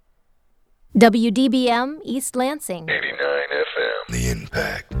WDBM East Lansing. 89 FM. The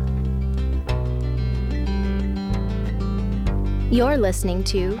Impact. You're listening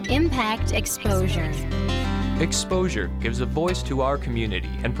to Impact Exposure. Exposure gives a voice to our community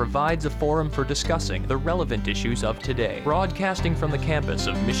and provides a forum for discussing the relevant issues of today. Broadcasting from the campus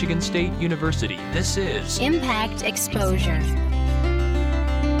of Michigan State University, this is Impact Exposure.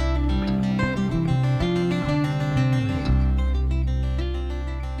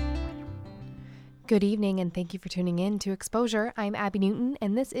 Good evening, and thank you for tuning in to Exposure. I'm Abby Newton,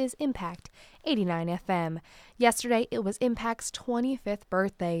 and this is Impact 89 FM. Yesterday, it was Impact's 25th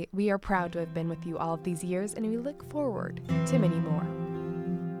birthday. We are proud to have been with you all of these years, and we look forward to many more.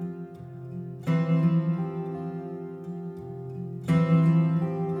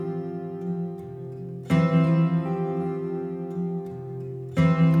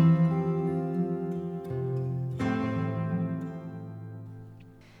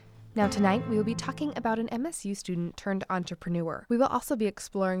 Now tonight, we will be talking about an MSU student turned entrepreneur. We will also be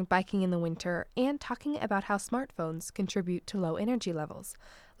exploring biking in the winter and talking about how smartphones contribute to low energy levels.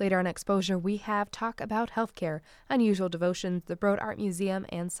 Later on Exposure, we have talk about healthcare, unusual devotions, the Broad Art Museum,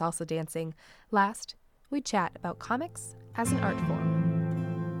 and salsa dancing. Last, we chat about comics as an art form.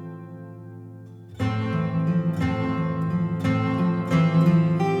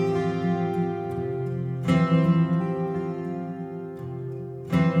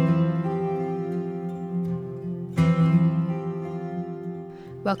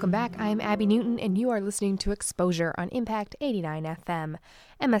 Welcome back. I'm Abby Newton, and you are listening to Exposure on Impact 89 FM.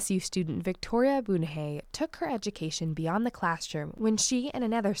 MSU student Victoria Bunahay took her education beyond the classroom when she and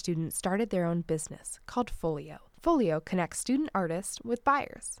another student started their own business called Folio. Folio connects student artists with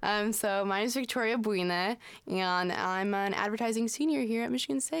buyers. So my name is Victoria Buina, and I'm an advertising senior here at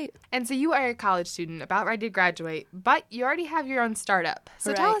Michigan State. And so you are a college student about ready to graduate, but you already have your own startup.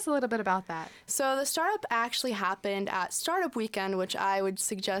 So tell us a little bit about that. So the startup actually happened at Startup Weekend, which I would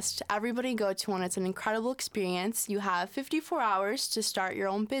suggest everybody go to when it's an incredible experience. You have 54 hours to start your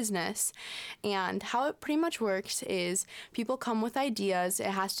own business. And how it pretty much works is people come with ideas. It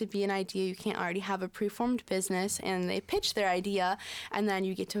has to be an idea. You can't already have a preformed business. And they pitch their idea, and then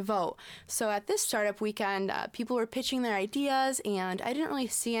you get to vote. So at this Startup Weekend, people were pitching their ideas, and I didn't really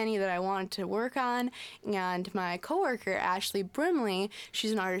see any that I wanted to work on. And my coworker, Ashley Brimley,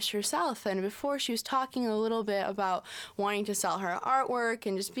 she's an artist herself, and before she was talking a little bit about wanting to sell her artwork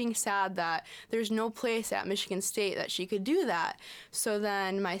and just being sad that there's no place at Michigan State that she could do that. So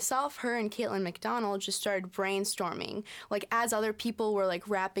then myself, her, and Caitlin McDonald just started brainstorming, like as other people were like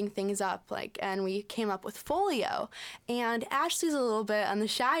wrapping things up, and we came up with Folio. And Ashley's a little bit on the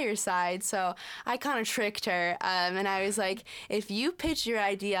shyer side, so I kind of tricked her, and I was like, if you pitch your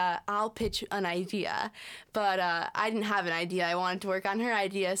idea, I'll pitch an idea. But I didn't have an idea. I wanted to work on her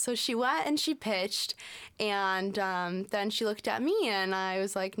idea, so she went and she pitched, and then she looked at me, and I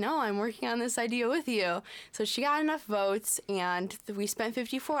was like, no, I'm working on this idea with you. So she got enough votes, and we spent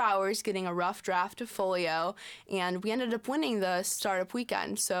 54 hours getting a rough draft of Folio, and we ended up winning the Startup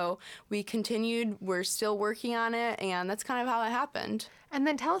Weekend. So we continued, we're still working on it, and that's kind of how it happened. And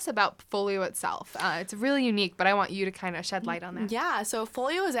then tell us about Folio itself. It's really unique, but I want you to kind of shed light on that. Yeah, so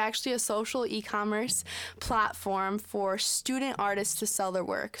Folio is actually a social e-commerce platform for student artists to sell their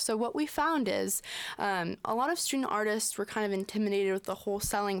work. So what we found is a lot of student artists were kind of intimidated with the whole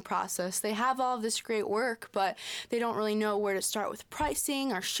selling process. They have all of this great work, but they don't really know where to start with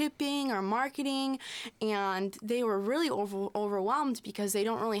pricing or shipping or marketing, and they were really overwhelmed because they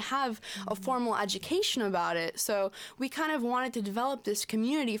don't really have a formal education about it. So we kind of wanted to develop this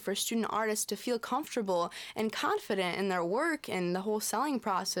community for student artists to feel comfortable and confident in their work and the whole selling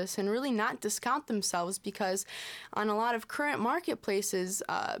process, and really not discount themselves, because on a lot of current marketplaces,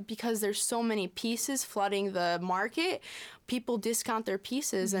 because there's so many pieces flooding the market, people discount their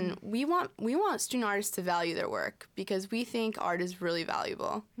pieces. Mm-hmm. And we want student artists to value their work, because we think art is really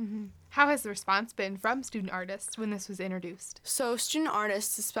valuable. Mm-hmm. How has the response been from student artists when this was introduced? So student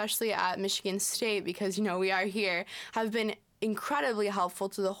artists, especially at Michigan State, because we are here, have been incredibly helpful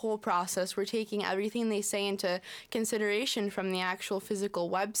to the whole process. We're taking everything they say into consideration, from the actual physical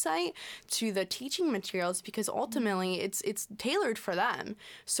website to the teaching materials, because ultimately it's tailored for them.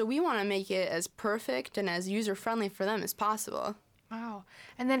 So we want to make it as perfect and as user-friendly for them as possible. Wow.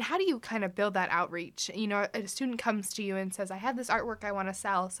 And then how do you kind of build that outreach? A student comes to you and says, I have this artwork I want to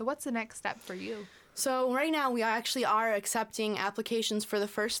sell. So what's the next step for you? So right now we actually are accepting applications for the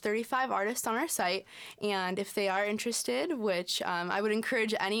first 35 artists on our site, and if they are interested, which I would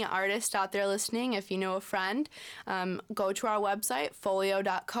encourage any artist out there listening, if you know a friend, go to our website,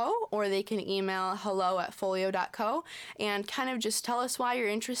 folio.co, or they can email hello@folio.co and kind of just tell us why you're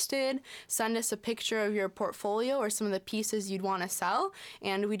interested, send us a picture of your portfolio or some of the pieces you'd want to sell,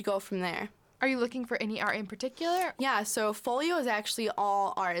 and we'd go from there. Are you looking for any art in particular? Yeah, so Folio is actually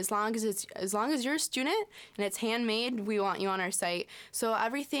all art. As long as you're a student and it's handmade, we want you on our site. So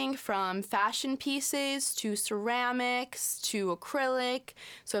everything from fashion pieces to ceramics to acrylic.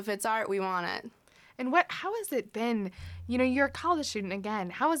 So if it's art, we want it. And how has it been? You're a college student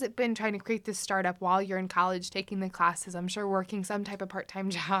again. How has it been trying to create this startup while you're in college taking the classes? I'm sure working some type of part-time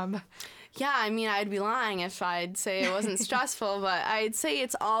job. Yeah, I mean, I'd be lying if I'd say it wasn't stressful, but I'd say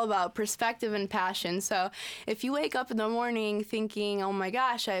it's all about perspective and passion. So if you wake up in the morning thinking, oh my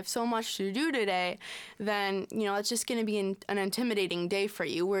gosh, I have so much to do today, then, it's just going to be an intimidating day for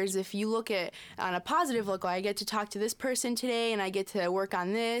you. Whereas if you look at on a positive look, I get to talk to this person today and I get to work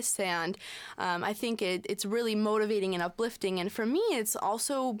on this, and I think it's really motivating and uplifting. And for me, it's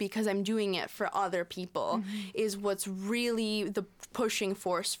also because I'm doing it for other people is what's really the pushing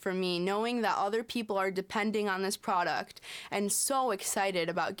force for me, knowing that other people are depending on this product and so excited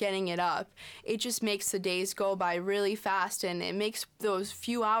about getting it up. It just makes the days go by really fast, and it makes those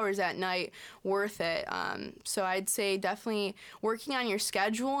few hours at night worth it. So I'd say definitely working on your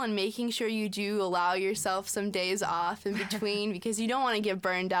schedule and making sure you do allow yourself some days off in between because you don't want to get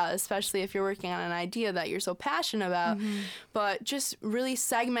burned out, especially if you're working on an idea that you're so passionate about. But just really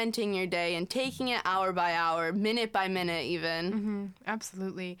segmenting your day and taking it hour by hour, minute by minute even.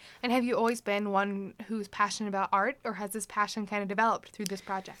 Absolutely. And have you always been one who's passionate about art, or has this passion kind of developed through this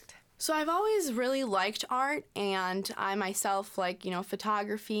project? So I've always really liked art, and I myself like,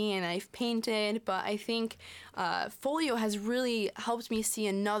 photography, and I've painted, but I think Folio has really helped me see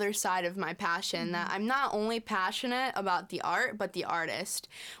another side of my passion, that I'm not only passionate about the art, but the artist,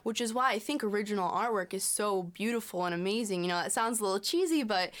 which is why I think original artwork is so beautiful and amazing. That sounds a little cheesy,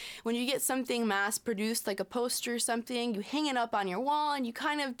 but when you get something mass-produced, like a poster or something, you hang it up on your wall, and you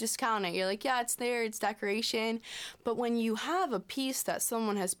kind of discount it. You're like, yeah, it's there, it's decoration. But when you have a piece that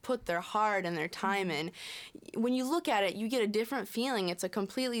someone has put their heart and their time in, when you look at it, you get a different feeling. It's a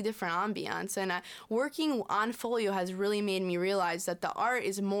completely different ambiance. And working on Folio has really made me realize that the art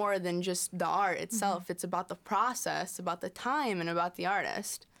is more than just the art itself. It's about the process, about the time, and about the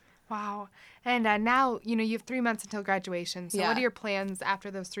artist. Wow. And now, you have 3 months until graduation. So what are your plans after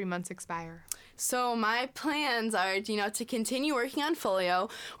those 3 months expire? So my plans are, to continue working on Folio.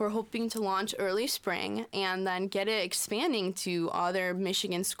 We're hoping to launch early spring and then get it expanding to other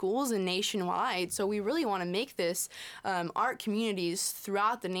Michigan schools and nationwide. So we really want to make this art communities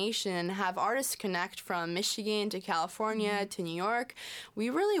throughout the nation and have artists connect from Michigan to California to New York. We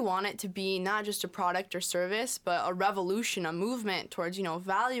really want it to be not just a product or service, but a revolution, a movement towards,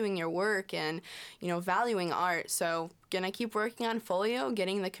 valuing your work and, valuing art. So going to keep working on Folio,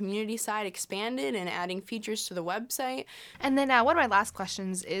 getting the community side expanded and adding features to the website. And then one of my last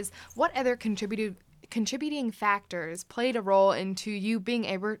questions is, what other contributing factors played a role into you being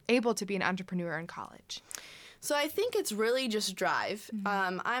able to be an entrepreneur in college? So I think it's really just drive.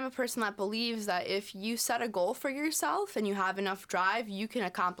 I'm a person that believes that if you set a goal for yourself and you have enough drive, you can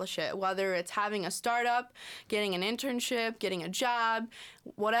accomplish it, whether it's having a startup, getting an internship, getting a job,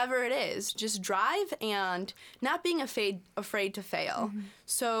 whatever it is. Just drive and not being afraid to fail.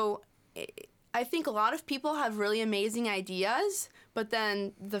 So I think a lot of people have really amazing ideas, but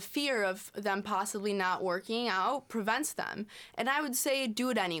then the fear of them possibly not working out prevents them. And I would say do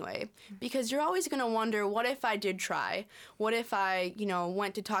it anyway, because you're always going to wonder, what if I did try? What if I,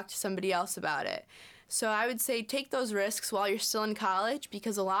 went to talk to somebody else about it? So I would say take those risks while you're still in college,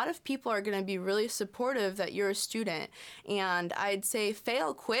 because a lot of people are going to be really supportive that you're a student. And I'd say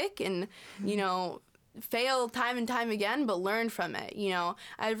fail quick and, fail time and time again, but learn from it.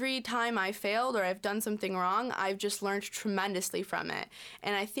 Every time I failed or I've done something wrong, I've just learned tremendously from it.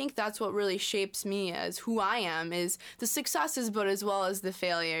 And I think that's what really shapes me as who I am, is the successes, but as well as the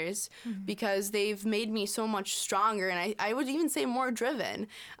failures, because they've made me so much stronger, and I would even say more driven.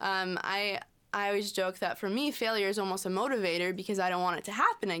 I always joke that for me, failure is almost a motivator because I don't want it to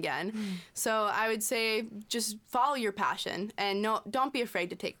happen again. So I would say just follow your passion and don't be afraid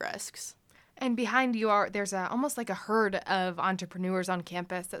to take risks. And behind you there's almost like a herd of entrepreneurs on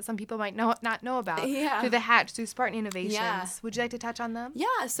campus that some people might not know about. Yeah. Through the Hatch, through Spartan Innovations. Yeah. Would you like to touch on them?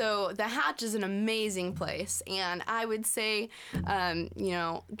 Yeah, so the Hatch is an amazing place, and I would say,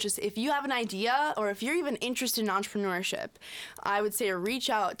 just if you have an idea or if you're even interested in entrepreneurship, I would say to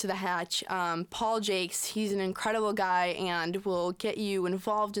reach out to the Hatch. Paul Jakes, he's an incredible guy and will get you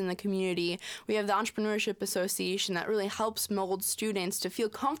involved in the community. We have the Entrepreneurship Association that really helps mold students to feel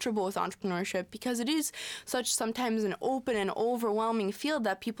comfortable with entrepreneurship, because it is sometimes an open and overwhelming field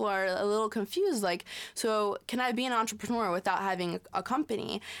that people are a little confused, like, so can I be an entrepreneur without having a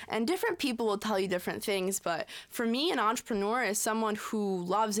company? And different people will tell you different things, but for me, an entrepreneur is someone who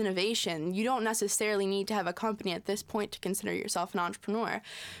loves innovation. You don't necessarily need to have a company at this point to consider yourself an entrepreneur.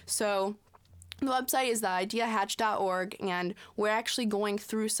 So the website is theideahatch.org, and we're actually going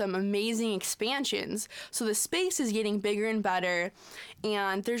through some amazing expansions. So the space is getting bigger and better,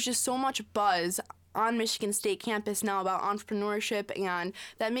 and there's just so much buzz on Michigan State campus now about entrepreneurship, and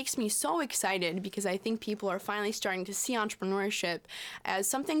that makes me so excited because I think people are finally starting to see entrepreneurship as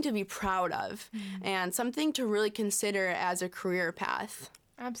something to be proud of and something to really consider as a career path.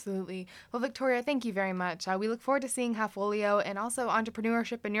 Absolutely. Well, Victoria, thank you very much. We look forward to seeing how Folio and also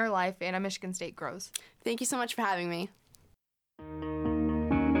entrepreneurship in your life and Michigan State grows. Thank you so much for having me.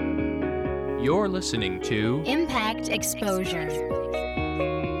 You're listening to Impact Exposure.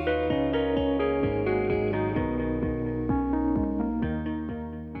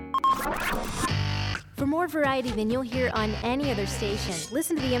 For more variety than you'll hear on any other station,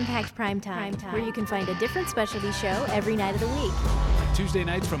 listen to the Impact Primetime, where you can find a different specialty show every night of the week. Tuesday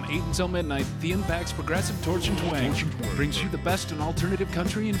nights from 8 until midnight, the Impact's Progressive Torch and Twang brings you the best in alternative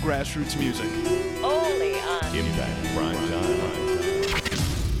country and grassroots music. Only on Impact Prime Time.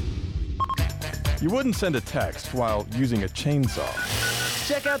 You wouldn't send a text while using a chainsaw.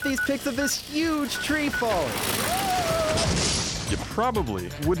 Check out these pics of this huge tree falling. You probably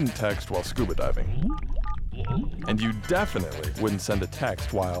wouldn't text while scuba diving. And you definitely wouldn't send a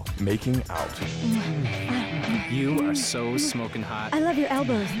text while making out. You are so smoking hot. I love your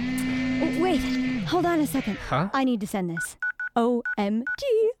elbows. Oh, wait, hold on a second. Huh? I need to send this. OMG,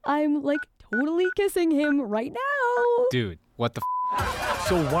 I'm like totally kissing him right now. Dude, what the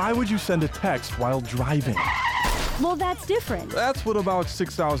So why would you send a text while driving? Well, that's different. That's what about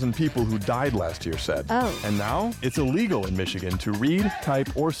 6,000 people who died last year said. Oh. And now it's illegal in Michigan to read,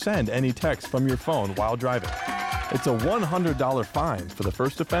 type, or send any text from your phone while driving. It's a $100 fine for the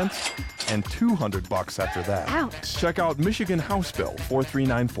first offense and $200 after that. Ouch. Check out Michigan House Bill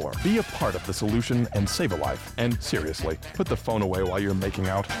 4394. Be a part of the solution and save a life. And seriously, put the phone away while you're making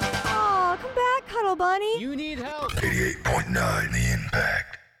out. Aw, come back, Cuddle Bunny. You need help. 88.9 The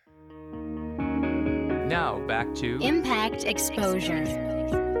Impact. Now back to Impact Exposure.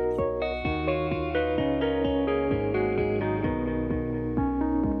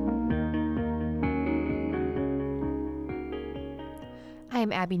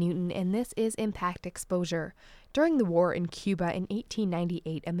 I'm Abby Newton, and this is Impact Exposure. During the war in Cuba in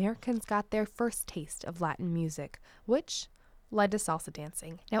 1898, Americans got their first taste of Latin music, which led to salsa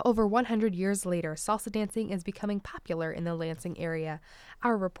dancing. Now, over 100 years later, salsa dancing is becoming popular in the Lansing area.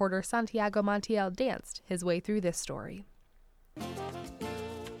 Our reporter Santiago Montiel danced his way through this story.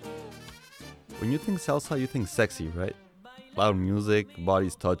 When you think salsa, you think sexy, right? Loud music,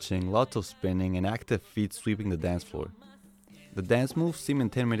 bodies touching, lots of spinning, and active feet sweeping the dance floor. The dance moves seem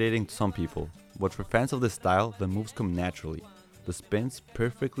intimidating to some people, but for fans of this style, the moves come naturally. The spins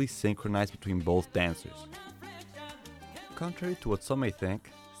perfectly synchronized between both dancers. Contrary to what some may think,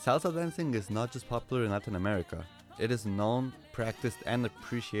 salsa dancing is not just popular in Latin America. It is known, practiced, and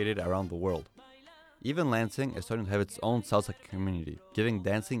appreciated around the world. Even Lansing is starting to have its own salsa community, giving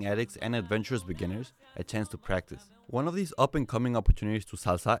dancing addicts and adventurous beginners a chance to practice. One of these up-and-coming opportunities to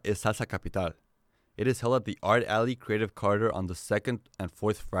salsa is Salsa Capital. It is held at the Art Alley Creative Corridor on the 2nd and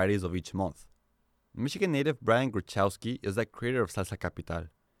 4th Fridays of each month. Michigan native Brian Gruchowski is the creator of Salsa Capital.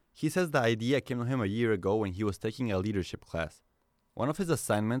 He says the idea came to him a year ago when he was taking a leadership class. One of his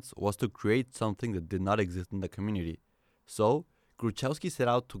assignments was to create something that did not exist in the community. So, Gruchowski set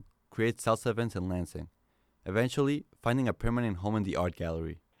out to create salsa events in Lansing, eventually finding a permanent home in the art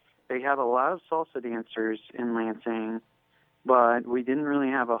gallery. They have a lot of salsa dancers in Lansing, but we didn't really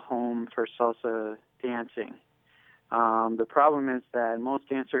have a home for salsa dancing. The problem is that most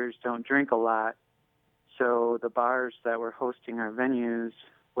dancers don't drink a lot, so the bars that were hosting our venues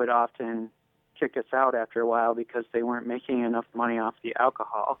would often kick us out after a while because they weren't making enough money off the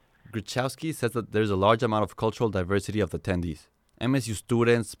alcohol. Gruchowski says that there's a large amount of cultural diversity of attendees. MSU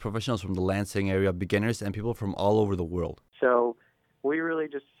students, professionals from the Lansing area, beginners, and people from all over the world. So we really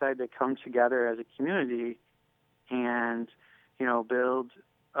really just decided to come together as a community and, build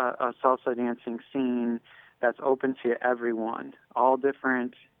a salsa dancing scene that's open to everyone, all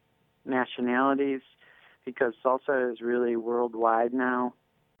different nationalities, because salsa is really worldwide now.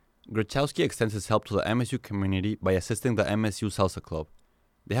 Grachowski extends his help to the MSU community by assisting the MSU Salsa Club.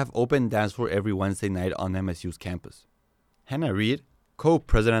 They have open dance floor every Wednesday night on MSU's campus. Hannah Reed,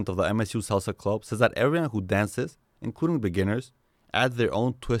 co-president of the MSU Salsa Club, says that everyone who dances, including beginners, adds their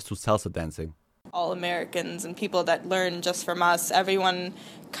own twist to salsa dancing. All Americans and people that learn just from us, everyone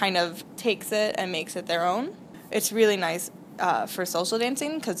kind of takes it and makes it their own. It's really nice for social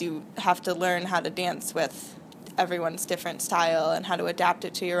dancing because you have to learn how to dance with everyone's different style and how to adapt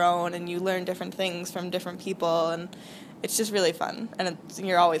it to your own, and you learn different things from different people, and it's just really fun, and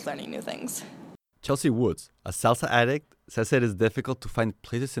you're always learning new things. Chelsea Woods, a salsa addict, says it is difficult to find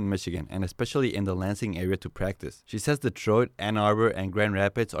places in Michigan, and especially in the Lansing area, to practice. She says Detroit, Ann Arbor, and Grand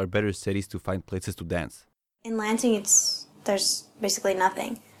Rapids are better cities to find places to dance. In Lansing, there's basically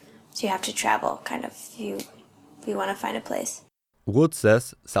nothing, so you have to travel, kind of, if you want to find a place. Woods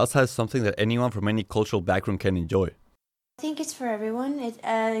says salsa is something that anyone from any cultural background can enjoy. I think it's for everyone.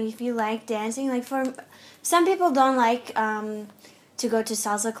 If you like dancing, like for some people don't like to go to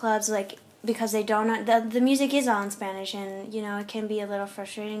salsa clubs, because they don't the music is all in Spanish, and it can be a little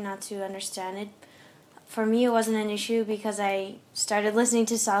frustrating not to understand it. For me, it wasn't an issue because I started listening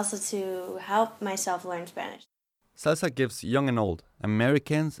to salsa to help myself learn Spanish. Salsa gives young and old,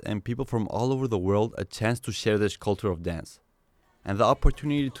 Americans and people from all over the world a chance to share this culture of dance. And the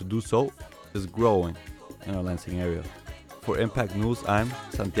opportunity to do so is growing in our Lansing area. For Impact News, I'm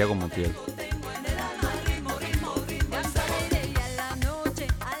Santiago Montiel.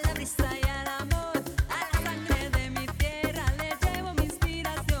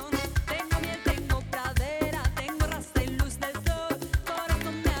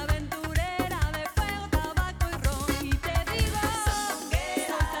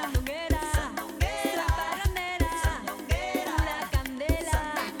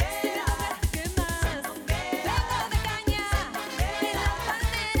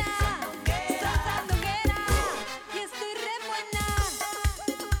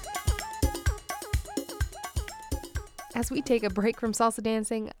 As we take a break from salsa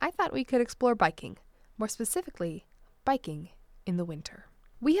dancing, I thought we could explore biking. More specifically, biking in the winter.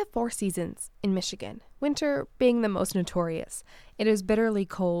 We have 4 seasons in Michigan, winter being the most notorious. It is bitterly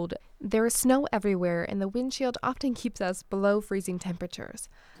cold, there is snow everywhere, and the windshield often keeps us below freezing temperatures.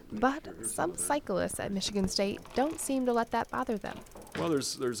 But some cyclists at Michigan State don't seem to let that bother them. Well,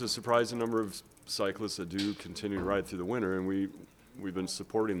 there's a surprising number of cyclists that do continue to ride through the winter, and we've been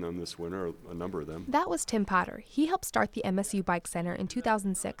supporting them this winter, a number of them. That was Tim Potter. He helped start the MSU Bike Center in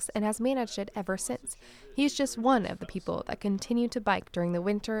 2006 and has managed it ever since. He's just one of the people that continue to bike during the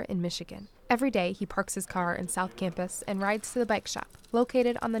winter in Michigan. Every day, he parks his car in South Campus and rides to the bike shop,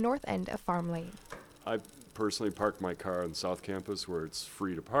 located on the north end of Farm Lane. I personally park my car on South Campus where it's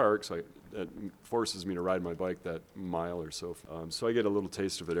free to park, so it forces me to ride my bike that mile or so. So I get a little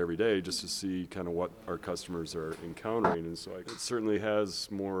taste of it every day just to see kind of what our customers are encountering. And so it certainly has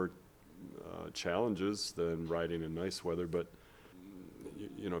more challenges than riding in nice weather. But,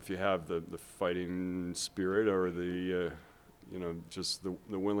 if you have the fighting spirit or the, just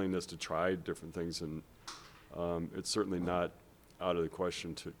the willingness to try different things, and it's certainly not out of the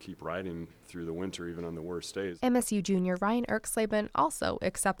question to keep riding through the winter, even on the worst days. MSU junior Ryan Erksleben also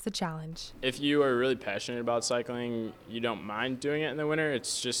accepts the challenge. If you are really passionate about cycling, you don't mind doing it in the winter.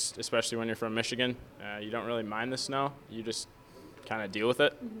 It's just, especially when you're from Michigan, you don't really mind the snow. You just kind of deal with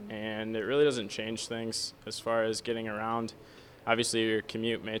it, and it really doesn't change things as far as getting around. Obviously, your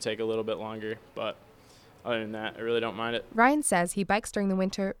commute may take a little bit longer, but other than that, I really don't mind it. Ryan says he bikes during the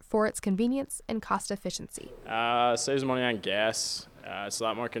winter for its convenience and cost efficiency. Saves money on gas. It's a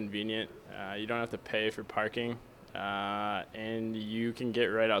lot more convenient. You don't have to pay for parking, and you can get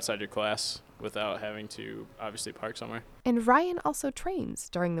right outside your class without having to obviously park somewhere. And Ryan also trains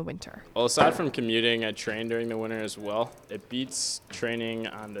during the winter. Well, aside from commuting, I train during the winter as well. It beats training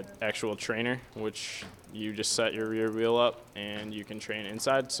on the actual trainer, which you just set your rear wheel up and you can train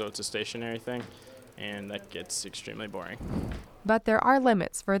inside, so it's a stationary thing. And that gets extremely boring. But there are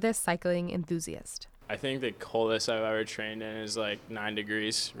limits for this cycling enthusiast. I think the coldest I've ever trained in is like 9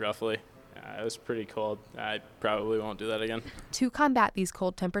 degrees, roughly. It was pretty cold. I probably won't do that again. To combat these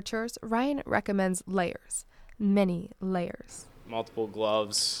cold temperatures, Ryan recommends layers. Many layers. Multiple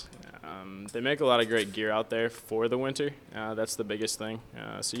gloves. They make a lot of great gear out there for the winter. That's the biggest thing.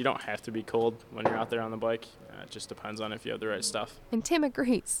 So you don't have to be cold when you're out there on the bike. It just depends on if you have the right stuff. And Tim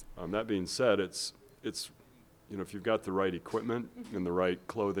agrees. That being said, it's if you've got the right equipment and the right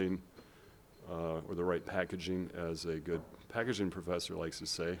clothing or the right packaging, as a good packaging professor likes to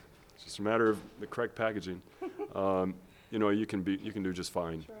say, it's just a matter of the correct packaging. You can do just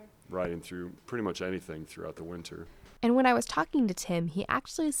fine riding through pretty much anything throughout the winter. And when I was talking to Tim, he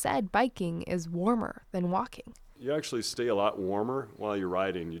actually said biking is warmer than walking. You actually stay a lot warmer while you're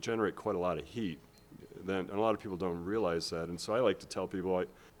riding. You generate quite a lot of heat. And a lot of people don't realize that. And so I like to tell people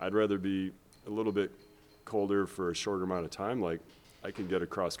I'd rather be a little bit colder for a shorter amount of time. Like, I can get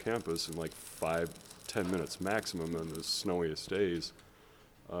across campus in like 5-10 minutes maximum on the snowiest days.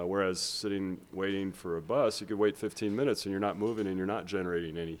 Whereas sitting waiting for a bus, you could wait 15 minutes and you're not moving and you're not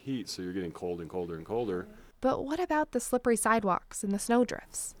generating any heat, so you're getting cold and colder and colder. But what about the slippery sidewalks and the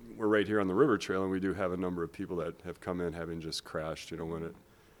snowdrifts? We're right here on the river trail, and we do have a number of people that have come in having just crashed.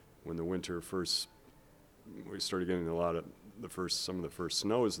 When the winter first, we started getting some of the first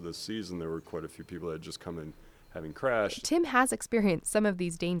snows of the season, there were quite a few people that had just come in having crashed. Tim has experienced some of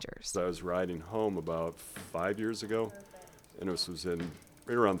these dangers. I was riding home about 5 years ago, and this was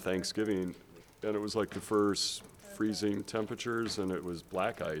right around Thanksgiving, and it was like the first freezing temperatures, and it was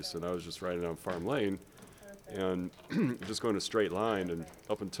black ice, and I was just riding down Farm Lane and just going a straight line, and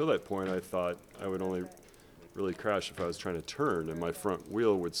up until that point I thought I would only really crash if I was trying to turn and my front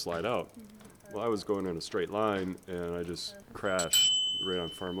wheel would slide out. Well, I was going in a straight line and I just crashed right on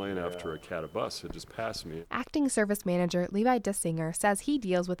Farm Lane after a bus had just passed me. Acting Service Manager Levi Dissinger says he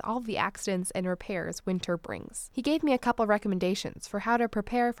deals with all the accidents and repairs winter brings. He gave me a couple recommendations for how to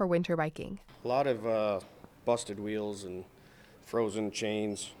prepare for winter biking. A lot of busted wheels and frozen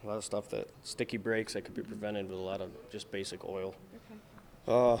chains, a lot of stuff sticky brakes that could be prevented with a lot of just basic oil.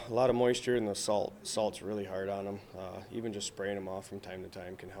 A lot of moisture and the salt. Salt's really hard on them. Even just spraying them off from time to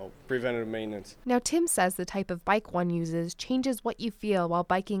time can help. Preventative maintenance. Now, Tim says the type of bike one uses changes what you feel while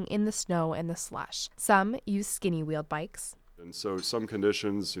biking in the snow and the slush. Some use skinny wheeled bikes. And so some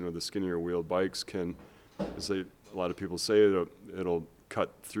conditions, the skinnier wheeled bikes can, a lot of people say, it'll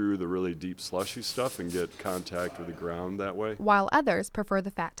cut through the really deep slushy stuff and get contact with the ground that way. While others prefer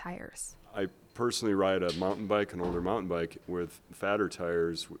the fat tires. I personally ride a mountain bike, an older mountain bike, with fatter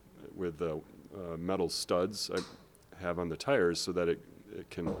tires with the metal studs I have on the tires so that it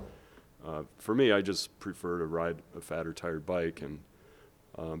can, for me, I just prefer to ride a fatter tired bike.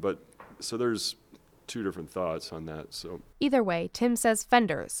 So there's two different thoughts on that. So either way, Tim says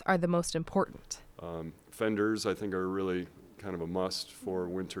fenders are the most important. Fenders, I think, are really kind of a must for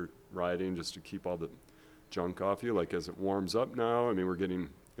winter riding, just to keep all the junk off you. Like as it warms up now, we're getting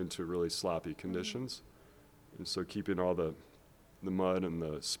into really sloppy conditions, and so keeping all the mud and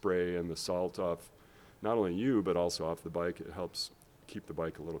the spray and the salt off not only you but also off the bike, it helps keep the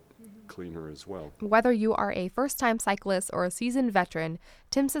bike a little cleaner as well. Whether you are a first-time cyclist or a seasoned veteran,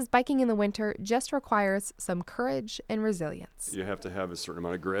 Tim says biking in the winter just requires some courage and resilience. You have to have a certain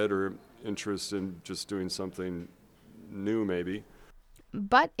amount of grit or interest in just doing something new maybe.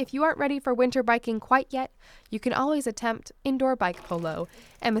 But if you aren't ready for winter biking quite yet, you can always attempt indoor bike polo.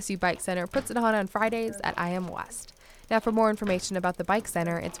 MSU Bike Center puts it on Fridays at IM West. Now, for more information about the Bike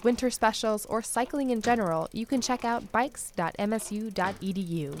Center, its winter specials, or cycling in general, you can check out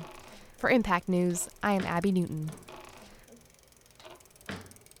bikes.msu.edu. For Impact News, I am Abby Newton.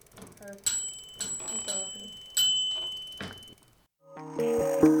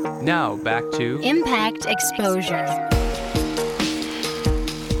 Now back to Impact Exposure.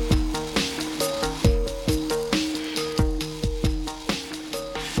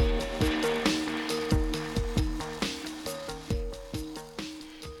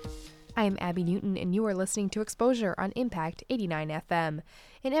 I am Abby Newton, and you are listening to Exposure on Impact 89 FM.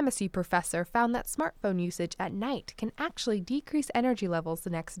 An MSU professor found that smartphone usage at night can actually decrease energy levels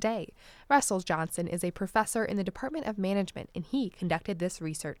the next day. Russell Johnson is a professor in the Department of Management, and he conducted this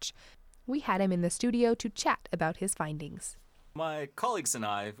research. We had him in the studio to chat about his findings. My colleagues and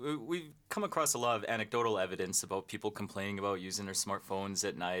I, we've come across a lot of anecdotal evidence about people complaining about using their smartphones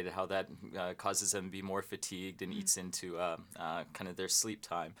at night, how that causes them to be more fatigued and eats into kind of their sleep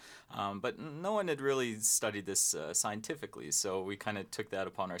time. But no one had really studied this scientifically, so we kind of took that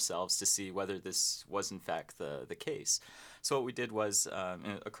upon ourselves to see whether this was in fact the case. So what we did was,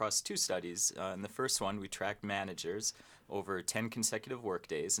 across two studies, in the first one we tracked managers over 10 consecutive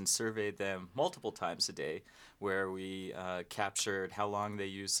workdays and surveyed them multiple times a day, where we captured how long they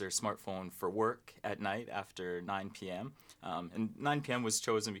use their smartphone for work at night after 9 p.m. And 9 p.m. was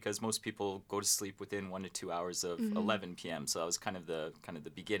chosen because most people go to sleep within 1 to 2 hours of 11 p.m. So that was kind of the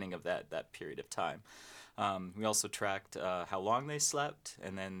beginning of that period of time. We also tracked how long they slept,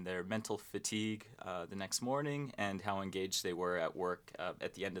 and then their mental fatigue the next morning, and how engaged they were at work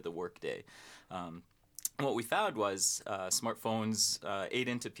at the end of the workday. And what we found was smartphones ate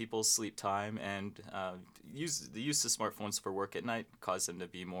into people's sleep time, and the use of smartphones for work at night caused them to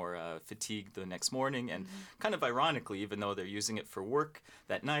be more fatigued the next morning. And kind of ironically, even though they're using it for work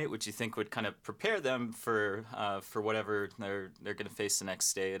that night, which you think would kind of prepare them for whatever they're going to face the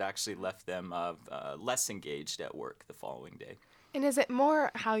next day, it actually left them less engaged at work the following day. And is it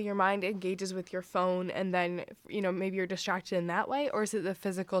more how your mind engages with your phone and then, maybe you're distracted in that way? Or is it the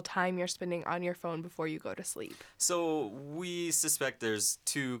physical time you're spending on your phone before you go to sleep? So we suspect there's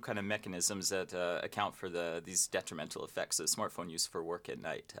two kind of mechanisms that account for these detrimental effects of smartphone use for work at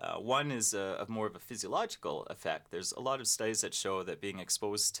night. One is more of a physiological effect. There's a lot of studies that show that being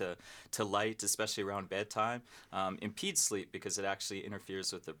exposed to light, especially around bedtime, impedes sleep because it actually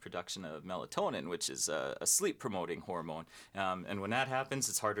interferes with the production of melatonin, which is a sleep-promoting hormone. And when that happens,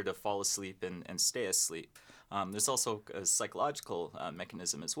 it's harder to fall asleep and stay asleep. There's also a psychological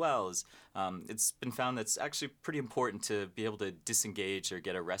mechanism as well. It's been found that it's actually pretty important to be able to disengage or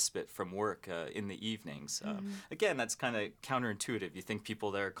get a respite from work in the evenings. Again, that's kind of counterintuitive. You think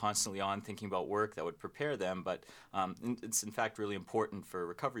people that are constantly on thinking about work, that would prepare them, but it's in fact really important for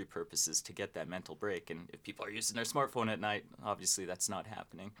recovery purposes to get that mental break. And if people are using their smartphone at night, obviously that's not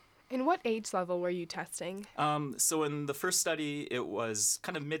happening. And what age level were you testing? So in the first study, it was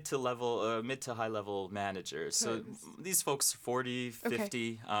kind of mid to high level managers. So these folks, 40,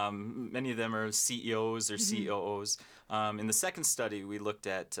 50, many of them are CEOs or COOs. In the second study, we looked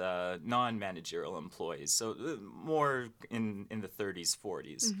at non-managerial employees, so more in the 30s,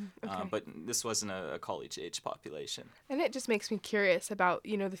 40s. But this wasn't a college-age population. And it just makes me curious about,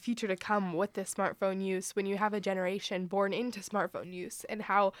 the future to come with this smartphone use when you have a generation born into smartphone use and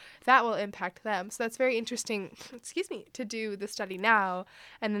how that will impact them. So that's very interesting, to do the study now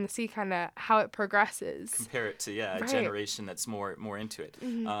and then see kind of how it progresses. Compare it to, a generation that's more into it.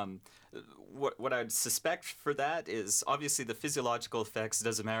 What I'd suspect for that is obviously the physiological effects. It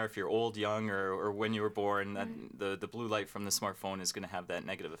doesn't matter if you're old, young, or when you were born. That the blue light from the smartphone is going to have that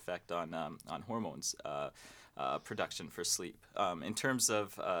negative effect on hormones production for sleep. In terms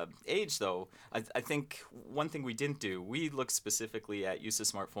of age, though, I think one thing we didn't do, we looked specifically at use of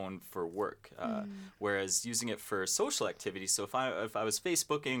smartphone for work, whereas using it for social activity. So if I was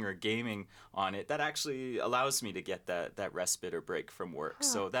Facebooking or gaming on it, that actually allows me to get that respite or break from work.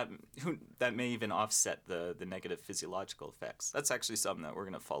 So that may even offset the negative physiological effects. That's actually something that we're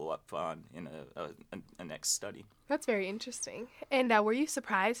going to follow up on in a next study. That's very interesting. And were you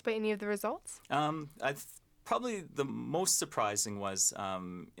surprised by any of the results? Probably the most surprising was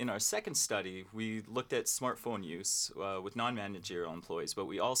in our second study, we looked at smartphone use with non-managerial employees, but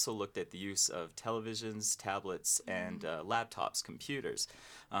we also looked at the use of televisions, tablets, and laptops, computers,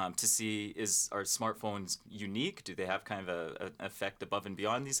 to see are smartphones unique? Do they have kind of an effect above and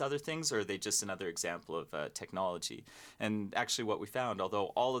beyond these other things, or are they just another example of technology? And actually what we found, although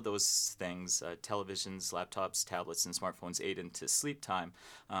all of those things, televisions, laptops, tablets, and smartphones ate into sleep time,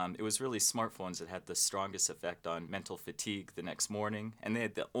 it was really smartphones that had the strongest effect on mental fatigue the next morning, and they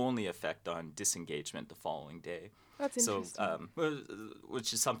had the only effect on disengagement the following day. That's interesting.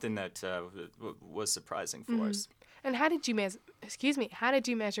 Which is something that was surprising for us. And how did you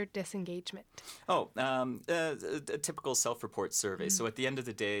measure disengagement? A typical self-report survey. So at the end of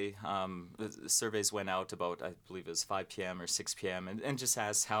the day, the surveys went out about, I believe it was 5 p.m. or 6 p.m. and just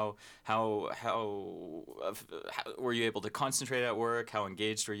asked how were you able to concentrate at work? How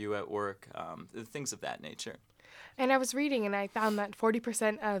engaged were you at work? Things of that nature. And I was reading, and I found that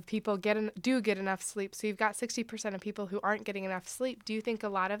 40% of people do get enough sleep. So you've got 60% of people who aren't getting enough sleep. Do you think a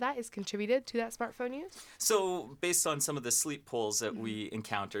lot of that is contributed to that smartphone use? So based on some of the sleep polls that we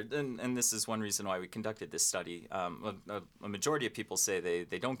encountered, and this is one reason why we conducted this study, a majority of people say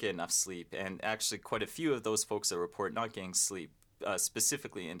they don't get enough sleep. And actually quite a few of those folks that report not getting sleep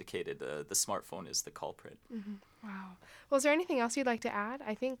specifically indicated the smartphone is the culprit. Wow. Well, is there anything else you'd like to add?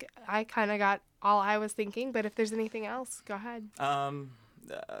 I think I kind of got all I was thinking, but if there's anything else, go ahead.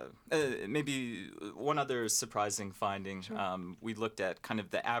 Maybe one other surprising finding, we looked at kind of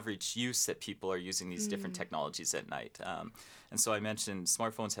the average use that people are using these different technologies at night. And so I mentioned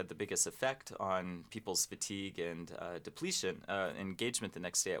smartphones had the biggest effect on people's fatigue and depletion, engagement the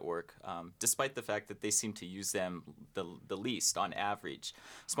next day at work, despite the fact that they seem to use them the least on average.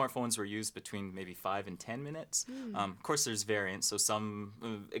 Smartphones were used between maybe 5 and 10 minutes. Of course, there's variance, so some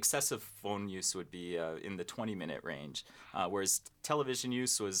excessive phone use would be in the 20-minute range, whereas television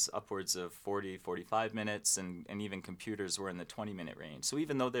use was upwards of 40, 45 minutes, and even computers were in the 20-minute range. So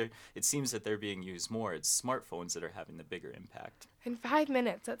even though it seems that they're being used more, it's smartphones that are having the bigger impact. In 5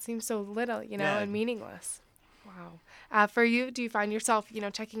 minutes, that seems so little, and meaningless. Wow. For you, do you find yourself,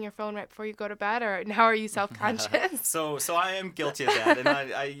 checking your phone right before you go to bed, or now are you self-conscious? So I am guilty of that, and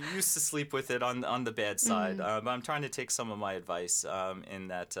I used to sleep with it on the bad side. But I'm trying to take some of my advice in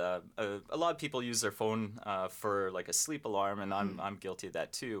that a lot of people use their phone for like a sleep alarm, and I'm guilty of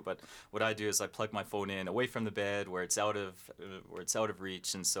that too. But what I do is I plug my phone in away from the bed where it's out of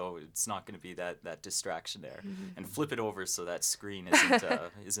reach, and so it's not going to be that distraction there, and flip it over so that screen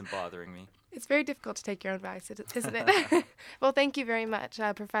isn't bothering me. It's very difficult to take your own advice, isn't it? Well, thank you very much,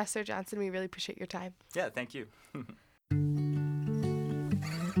 Professor Johnson. We really appreciate your time. Yeah, thank you.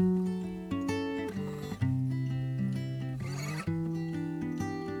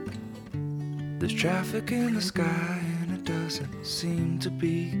 There's traffic in the sky and it doesn't seem to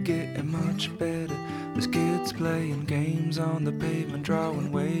be getting much better. There's kids playing games on the pavement,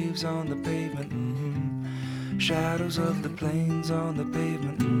 drawing waves on the pavement. Shadows of the planes on the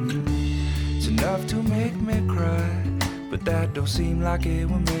pavement. It's enough to make me cry, but that don't seem like it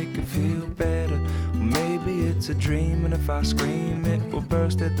will make it feel better. Well, maybe it's a dream, and if I scream it will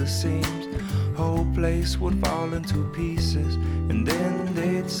burst at the seams. Whole place would fall into pieces, and then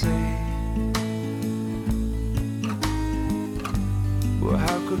they'd say, well,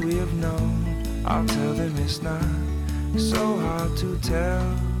 how could we have known? I'll tell them it's not so hard to tell.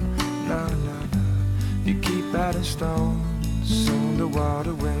 No. You keep adding stones, soon the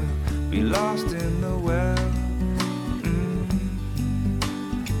water will be lost in the well.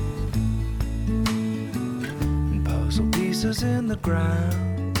 And puzzle pieces in the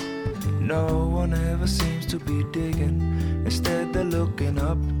ground, no one ever seems to be digging. Instead they're looking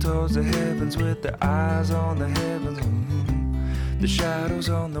up towards the heavens with their eyes on the heavens. The shadows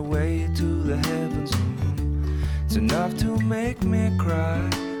on the way to the heavens. It's enough to make me cry.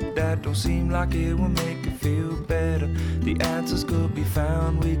 That don't seem like it will make it feel better. The answers could be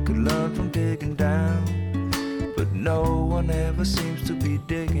found, we could learn from digging down. But no one ever seems to be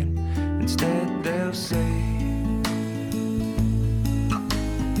digging. Instead they'll say,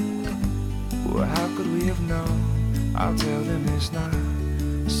 well, how could we have known? I'll tell them it's not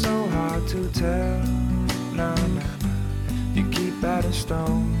so hard to tell. No. You keep adding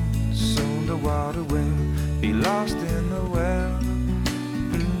stones, soon the water will be lost in the well.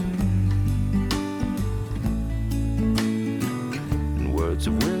 Words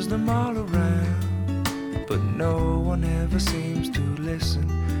of wisdom all around, but no one ever seems to listen.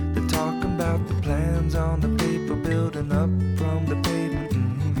 They're talking about the plans on the paper, building up from the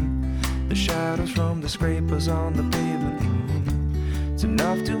pavement. The shadows from the scrapers on the pavement. It's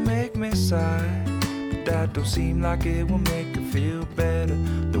enough to make me sigh, but that don't seem like it will make it feel better.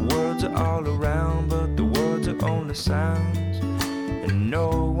 The words are all around, but the words are only sounds, and no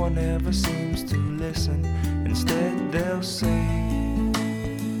one ever seems to listen. Instead they'll say,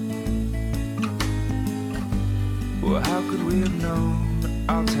 well, how could we have known?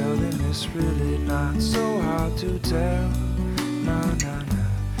 I'll tell them it's really not so hard to tell. No.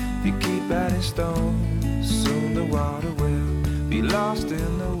 You keep adding stones, soon the water will be lost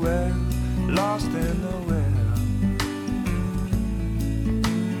in the well, lost in the well.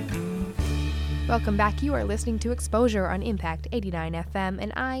 Welcome back. You are listening to Exposure on Impact 89 FM,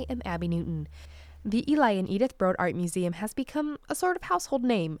 and I am Abby Newton. The Eli and Edith Broad Art Museum has become a sort of household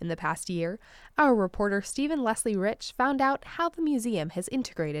name in the past year. Our reporter Stephen Leslie Rich found out how the museum has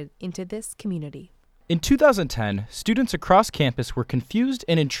integrated into this community. In 2010, students across campus were confused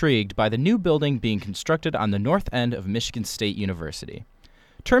and intrigued by the new building being constructed on the north end of Michigan State University.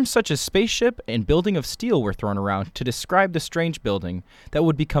 Terms such as spaceship and building of steel were thrown around to describe the strange building that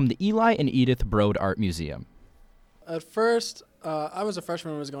would become the Eli and Edith Broad Art Museum. At first, I was a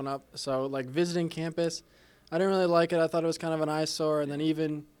freshman when it was going up, so visiting campus, I didn't really like it. I thought it was kind of an eyesore, and then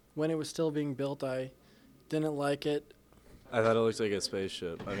even when it was still being built, I didn't like it. I thought it looked like a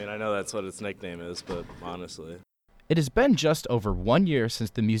spaceship. I mean, I know that's what its nickname is, but honestly. It has been just over 1 year since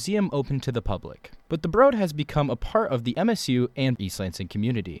the museum opened to the public, but the Broad has become a part of the MSU and East Lansing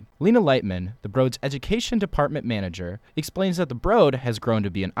community. Lena Lightman, the Broad's education department manager, explains that the Broad has grown to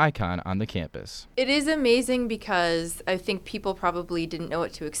be an icon on the campus. It is amazing because I think people probably didn't know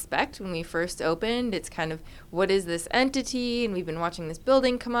what to expect when we first opened. It's kind of, what is this entity? And we've been watching this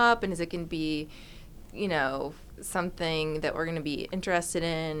building come up, and is it going to be, something that we're going to be interested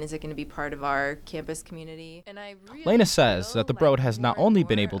in? Is it going to be part of our campus community? And I really Lena says that the Broad has not only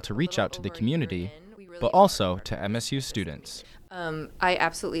been able to reach out to the community, but also to MSU students. I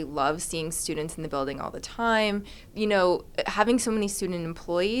absolutely love seeing students in the building all the time. Having so many student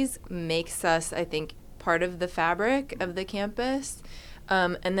employees makes us, I think, part of the fabric of the campus.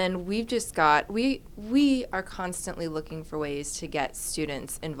 And then we are constantly looking for ways to get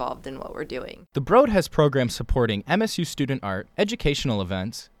students involved in what we're doing. The Broad has programs supporting MSU student art, educational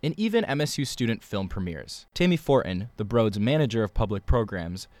events, and even MSU student film premieres. Tammy Fortin, the Broad's manager of public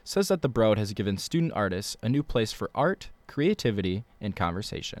programs, says that the Broad has given student artists a new place for art, creativity, and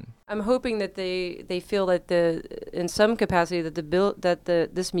conversation. I'm hoping that they feel that in some capacity that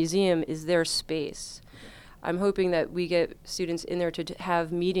this museum is their space. I'm hoping that we get students in there to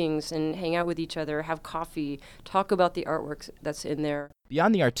have meetings and hang out with each other, have coffee, talk about the artwork that's in there.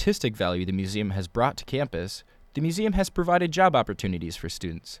 Beyond the artistic value the museum has brought to campus, the museum has provided job opportunities for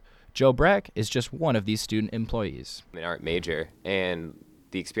students. Joe Brack is just one of these student employees. I'm an art major, and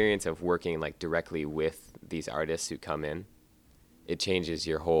the experience of working directly with these artists who come in, it changes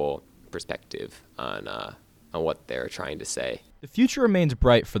your whole perspective on what they're trying to say. The future remains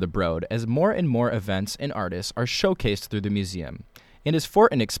bright for the Broad as more and more events and artists are showcased through the museum. And as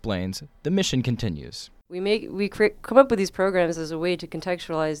Fortin explains, the mission continues. We come up with these programs as a way to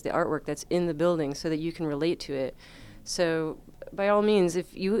contextualize the artwork that's in the building so that you can relate to it. So by all means,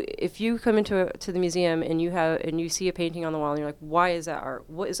 if you come into the museum and you see a painting on the wall and you're like, why is that art?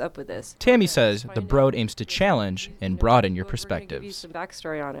 What is up with this? Tammy says the Broad aims to challenge and broaden your perspectives. We're gonna give you some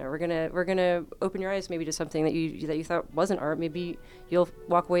backstory on it. We're gonna open your eyes maybe to something that you thought wasn't art. Maybe you'll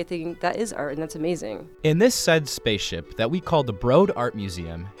walk away thinking that is art, and that's amazing. And this said spaceship that we call the Broad Art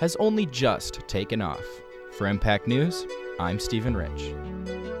Museum has only just taken off. For Impact News, I'm Stephen Rich.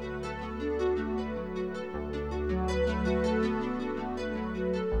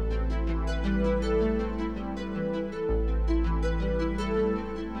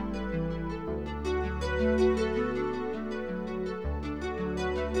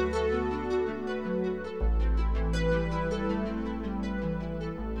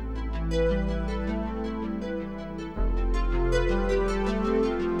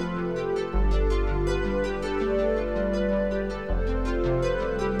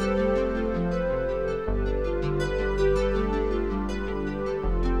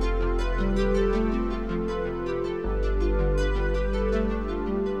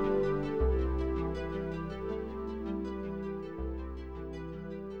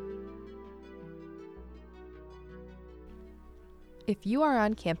 If you are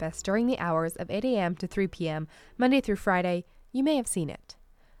on campus during the hours of 8 a.m. to 3 p.m., Monday through Friday, you may have seen it.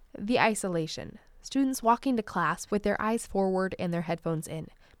 The isolation. Students walking to class with their eyes forward and their headphones in,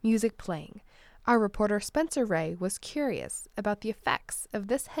 music playing. Our reporter Spencer Ray was curious about the effects of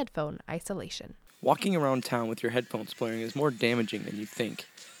this headphone isolation. Walking around town with your headphones blaring is more damaging than you think.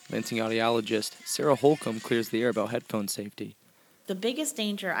 Lansing audiologist Sarah Holcomb clears the air about headphone safety. The biggest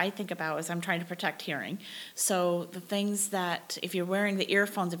danger I think about is I'm trying to protect hearing. So the things that if you're wearing the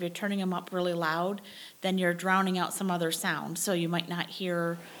earphones, if you're turning them up really loud, then you're drowning out some other sound. So you might not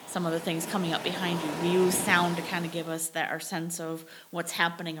hear some of the things coming up behind you. We use sound to kind of give us our sense of what's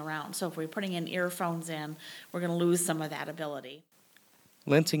happening around. So if we're putting in earphones in, we're going to lose some of that ability.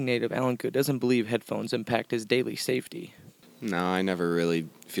 Lansing native Alan Good doesn't believe headphones impact his daily safety. No, I never really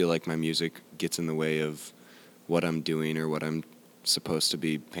feel like my music gets in the way of what I'm doing or what I'm supposed to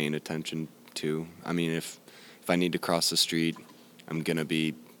be paying attention to. I mean, if I need to cross the street, I'm going to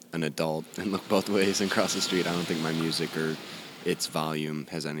be an adult and look both ways and cross the street. I don't think my music or its volume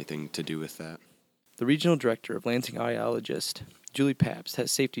has anything to do with that. The regional director of Lansing Audiologist, Julie Pabst,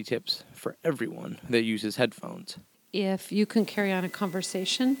 has safety tips for everyone that uses headphones. If you can carry on a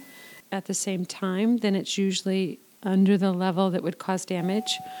conversation at the same time, then it's usually under the level that would cause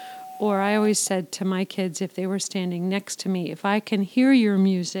damage. Or I always said to my kids, if they were standing next to me, if I can hear your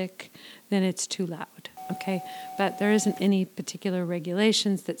music, then it's too loud, okay? But there isn't any particular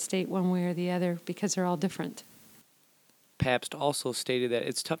regulations that state one way or the other because they're all different. Pabst also stated that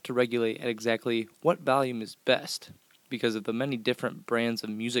it's tough to regulate at exactly what volume is best because of the many different brands of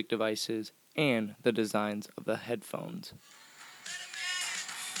music devices and the designs of the headphones.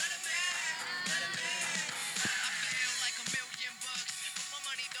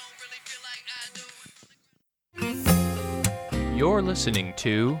 You're listening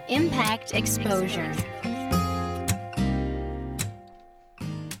to Impact Exposure.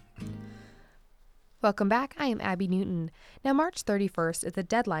 Welcome back. I am Abby Newton. Now, March 31st is the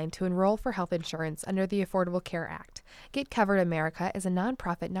deadline to enroll for health insurance under the Affordable Care Act. Get Covered America is a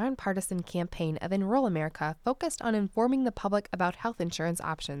nonprofit, nonpartisan campaign of Enroll America focused on informing the public about health insurance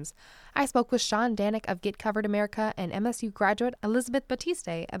options. I spoke with Sean Danek of Get Covered America and MSU graduate Elizabeth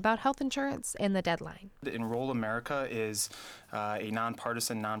Batiste about health insurance and the deadline. Enroll America is a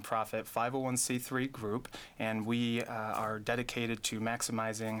nonpartisan, nonprofit 501c3 group, and we are dedicated to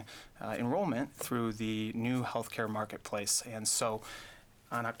maximizing enrollment through the new healthcare marketplace. And so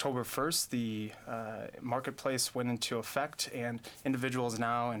On October 1st, the marketplace went into effect, and individuals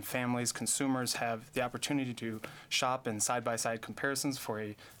now and families, consumers have the opportunity to shop in side-by-side comparisons for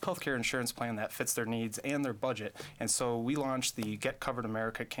a healthcare insurance plan that fits their needs and their budget. And so we launched the Get Covered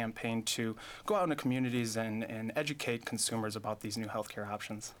America campaign to go out into communities and educate consumers about these new healthcare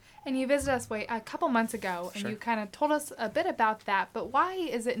options. And you visited us a couple months ago, and Sure. you kind of told us a bit about that, but why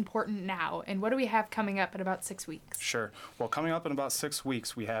is it important now, and what do we have coming up in about 6 weeks? Sure. Well, coming up in about 6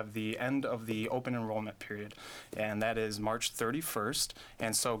 weeks, we have the end of the open enrollment period, and that is March 31st.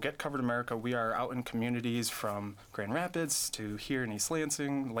 And so Get Covered America, we are out in communities from Grand Rapids to here in East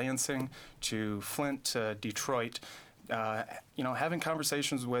Lansing to Flint to Detroit, having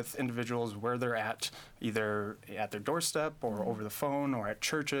conversations with individuals where they're at, either at their doorstep or over the phone or at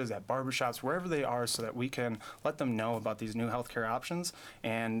churches, at barbershops, wherever they are, so that we can let them know about these new healthcare options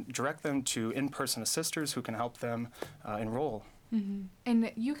and direct them to in-person assisters who can help them enroll. Mm-hmm.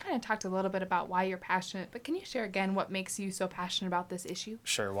 And you kind of talked a little bit about why you're passionate, but can you share again what makes you so passionate about this issue?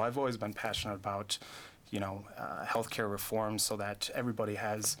 Sure. Well, I've always been passionate about healthcare reform so that everybody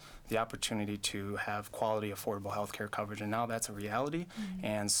has the opportunity to have quality, affordable healthcare coverage, and now that's a reality. Mm-hmm.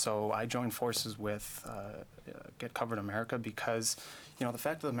 And so I joined forces with Get Covered America because, the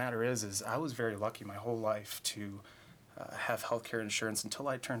fact of the matter is I was very lucky my whole life to have healthcare insurance until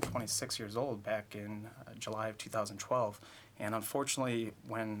I turned 26 years old back in July of 2012. And unfortunately,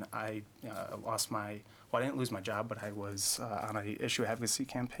 when I I didn't lose my job, but I was on an issue advocacy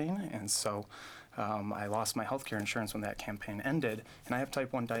campaign, and so I lost my healthcare insurance when that campaign ended, and I have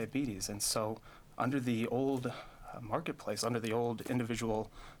type 1 diabetes. And so under the old marketplace, under the old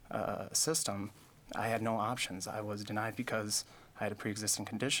individual system, I had no options. I was denied because I had a pre-existing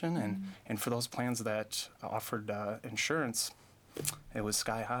condition, and for those plans that offered insurance, it was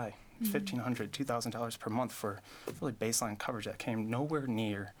sky high. $1,500, $2,000 per month for really baseline coverage that came nowhere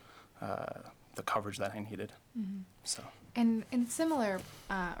near the coverage that I needed. Mm-hmm. So. And in similar,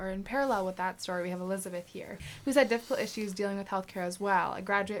 or in parallel with that story, we have Elizabeth here, who's had difficult issues dealing with healthcare as well. A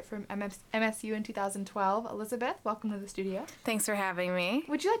graduate from MSU in 2012. Elizabeth, welcome to the studio. Thanks for having me.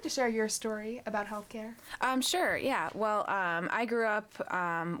 Would you like to share your story about healthcare? Sure, yeah. Well, I grew up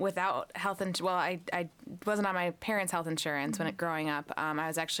without health insurance. Well, I wasn't on my parents' health insurance growing up. I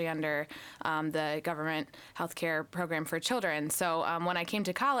was actually under the government healthcare program for children. So when I came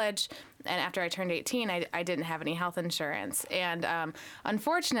to college, and after I turned 18, I didn't have any health insurance. And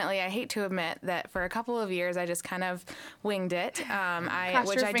unfortunately, I hate to admit that for a couple of years, I just kind of winged it,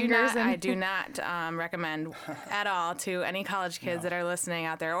 which I do not recommend at all to any college kids that are listening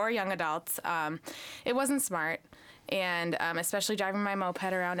out there or young adults. It wasn't smart. And especially driving my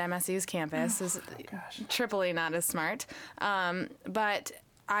moped around MSU's campus is triply not as smart. But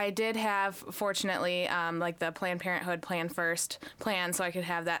I did have, fortunately, like the Planned Parenthood Plan First plan, so I could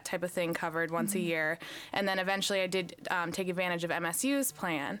have that type of thing covered once a year. And then eventually I did take advantage of MSU's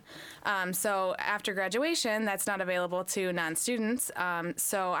plan. So after graduation, that's not available to non-students.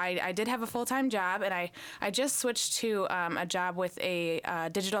 So I did have a full-time job, and I just switched to a job with a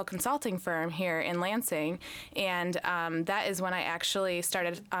digital consulting firm here in Lansing. And that is when I actually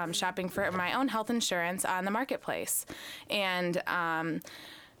started shopping for my own health insurance on the marketplace. And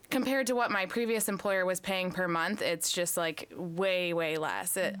compared to what my previous employer was paying per month, it's just like way, way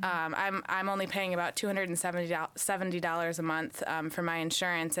less. I'm only paying about $270 a month for my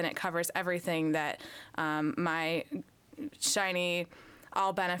insurance, and it covers everything that my shiny,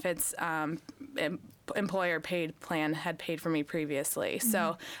 all benefits employer paid plan had paid for me previously.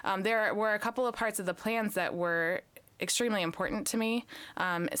 So there were a couple of parts of the plans that were extremely important to me.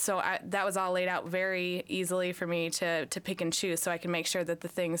 So that was all laid out very easily for me to pick and choose, so I can make sure that the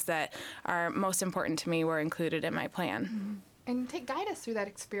things that are most important to me were included in my plan. And guide us through that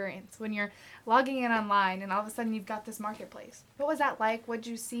experience when you're logging in online and all of a sudden you've got this marketplace. What was that like? What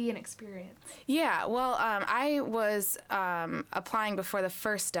did you see and experience? Yeah, well, I was applying before the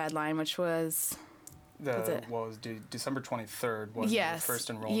first deadline, which was... December 23rd was the first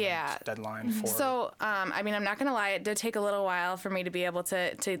enrollment deadline for... So, I'm not going to lie, it did take a little while for me to be able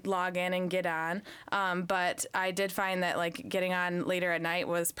to log in and get on, but I did find that, getting on later at night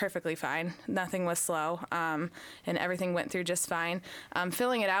was perfectly fine. Nothing was slow, and everything went through just fine.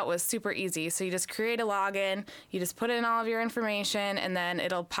 Filling it out was super easy, so you just create a login, you just put in all of your information, and then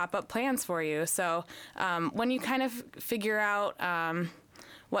it'll pop up plans for you. So, when you kind of figure out...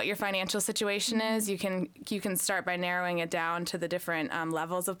 what your financial situation is, you can start by narrowing it down to the different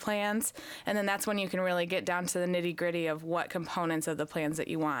levels of plans, and then that's when you can really get down to the nitty-gritty of what components of the plans that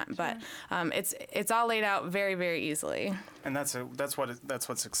you want. But it's all laid out very, very easily. And that's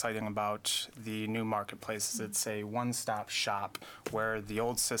what's exciting about the new marketplace. Is it's a one-stop shop where the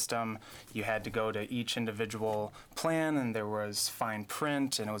old system you had to go to each individual plan, and there was fine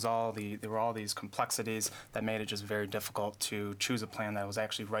print, and there were all these complexities that made it just very difficult to choose a plan that was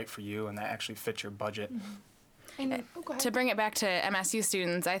actually right for you and that actually fit your budget. And to bring it back to MSU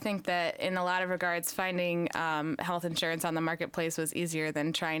students, I think that in a lot of regards, finding health insurance on the marketplace was easier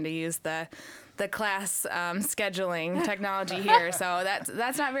than trying to use the class scheduling technology here. So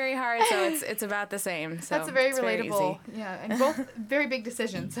that's not very hard. So it's about the same. So that's a very it's relatable. Very yeah, and both very big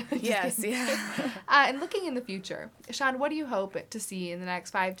decisions. Yes, yeah. And looking in the future, Sean, what do you hope to see in the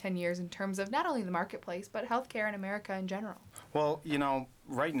next 5-10 years in terms of not only the marketplace but healthcare in America in general? Well,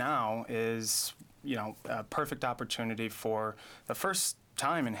 right now is a perfect opportunity for the first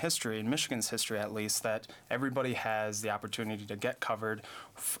time in history, in Michigan's history at least, that everybody has the opportunity to get covered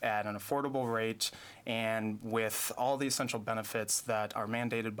at an affordable rate and with all the essential benefits that are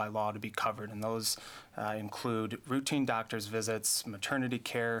mandated by law to be covered. And those include routine doctor's visits, maternity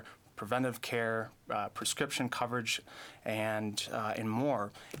care, preventive care, prescription coverage, and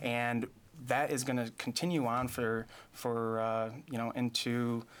more. And that is going to continue on for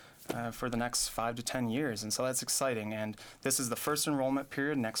the next 5 to 10 years, and so that's exciting. And this is the first enrollment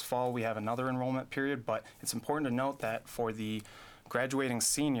period. Next fall we have another enrollment period, but it's important to note that for the graduating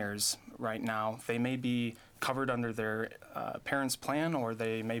seniors right now, they may be covered under their parents' plan, or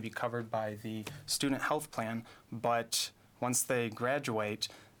they may be covered by the student health plan, but once they graduate,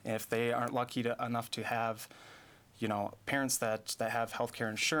 if they aren't lucky enough to have parents that have healthcare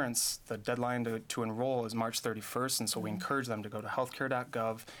insurance, the deadline to enroll is March 31st, and so we encourage them to go to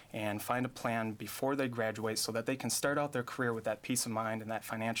healthcare.gov and find a plan before they graduate so that they can start out their career with that peace of mind and that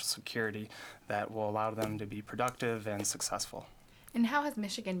financial security that will allow them to be productive and successful. And how has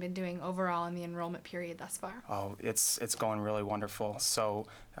Michigan been doing overall in the enrollment period thus far? Oh, it's going really wonderful. So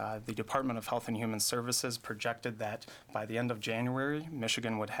the Department of Health and Human Services projected that by the end of January,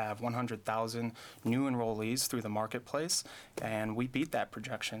 Michigan would have 100,000 new enrollees through the marketplace, and we beat that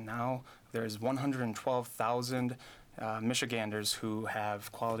projection. Now there's 112,000 Michiganders who have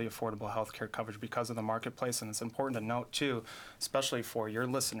quality, affordable health care coverage because of the marketplace. And it's important to note, too, especially for your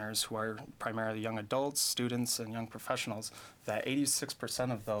listeners who are primarily young adults, students, and young professionals, that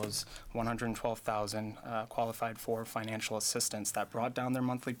 86% of those 112,000 qualified for financial assistance. That brought down their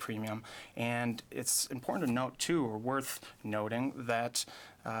monthly premium. And it's important to note, too, or worth noting, that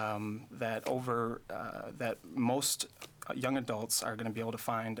that most young adults are going to be able to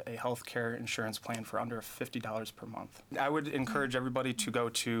find a health care insurance plan for under $50 per month. I would encourage everybody to go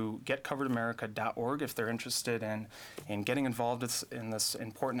to getcoveredamerica.org if they're interested in getting involved in this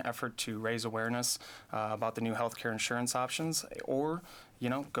important effort to raise awareness about the new health care insurance options, or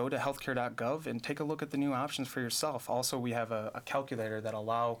go to healthcare.gov and take a look at the new options for yourself. Also, we have a calculator that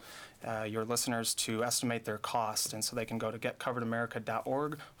allow your listeners to estimate their cost, and so they can go to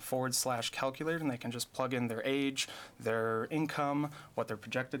getcoveredamerica.org/calculator, and they can just plug in their age, their income, what their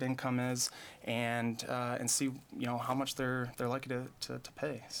projected income is, and see how much they're likely to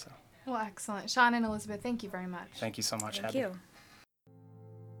pay. So. Well, excellent. Sean and Elizabeth, thank you very much. Thank you so much, Thank Abby. you.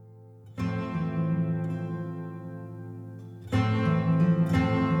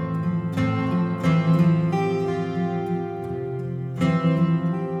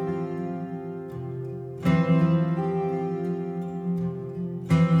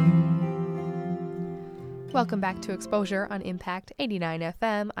 Welcome back to Exposure on Impact 89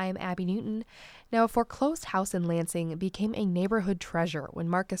 FM. I am Abby Newton. Now, a foreclosed house in Lansing became a neighborhood treasure when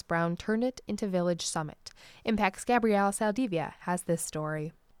Marcus Brown turned it into Village Summit. Impact's Gabrielle Saldivia has this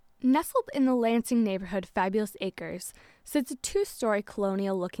story. Nestled in the Lansing neighborhood Fabulous Acres sits a two-story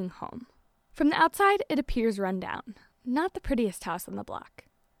colonial-looking home. From the outside, it appears run down. Not the prettiest house on the block.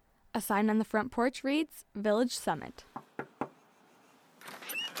 A sign on the front porch reads, Village Summit.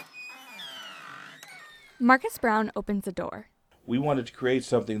 Marcus Brown opens the door. We wanted to create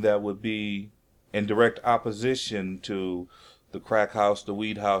something that would be in direct opposition to the crack house, the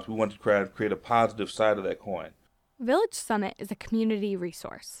weed house. We wanted to create a positive side of that coin. Village Summit is a community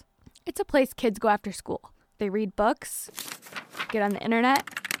resource. It's a place kids go after school. They read books, get on the internet,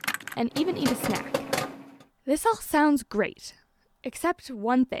 and even eat a snack. This all sounds great, except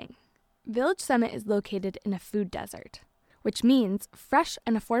one thing. Village Summit is located in a food desert, which means fresh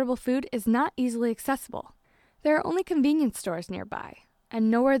and affordable food is not easily accessible. There are only convenience stores nearby,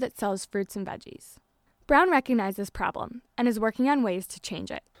 and nowhere that sells fruits and veggies. Brown recognized this problem and is working on ways to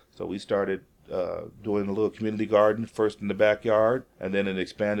change it. So we started doing a little community garden, first in the backyard, and then it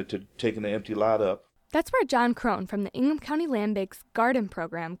expanded to taking the empty lot up. That's where John Crone from the Ingham County Land Bank's Garden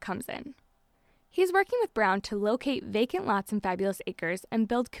Program comes in. He's working with Brown to locate vacant lots in Fabulous Acres and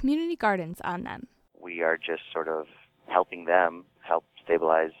build community gardens on them. We are just sort of helping them help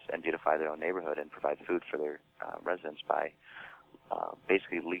stabilize and beautify their own neighborhood and provide food for their residents by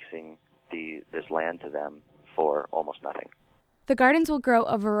basically leasing this land to them for almost nothing. The gardens will grow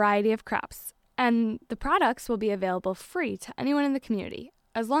a variety of crops, and the products will be available free to anyone in the community,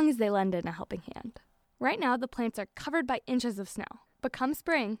 as long as they lend in a helping hand. Right now, the plants are covered by inches of snow, but come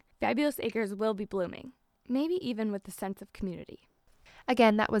spring, Fabulous Acres will be blooming, maybe even with a sense of community.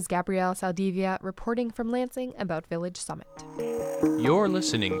 Again, that was Gabrielle Saldivia reporting from Lansing about Village Summit. You're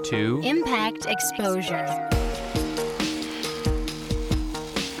listening to Impact Exposure.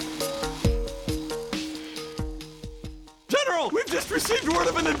 General, we've just received word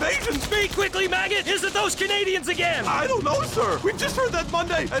of an invasion. Speak quickly, maggot! Is it those Canadians again? I don't know, sir. We just heard that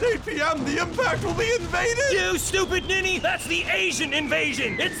Monday at 8 p.m. the Impact will be invaded. You stupid ninny! That's the Asian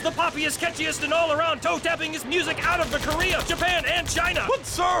invasion! It's the poppiest, catchiest, and all-around toe-tappingest music out of the Korea, Japan, and China! But,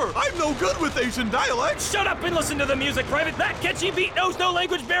 sir, I'm no good with Asian dialects. Shut up and listen to the music, Private! That catchy beat knows no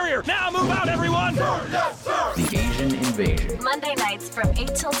language barrier! Now move out, everyone! Sir, yes, sir! The Asian Invasion. Monday nights from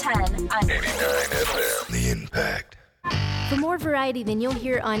 8 till 10 on 89 FM. The Impact. For more variety than you'll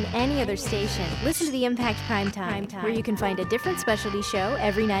hear on any other station, listen to the Impact Primetime, where you can find a different specialty show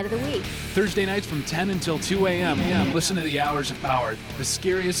every night of the week. Thursday nights from 10 until 2 a.m. Listen to the Hours of Power, the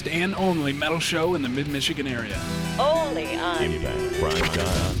scariest and only metal show in the mid-Michigan area. Only on Impact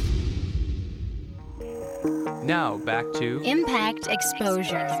Primetime. Now back to Impact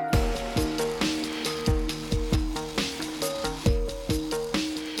Exposure.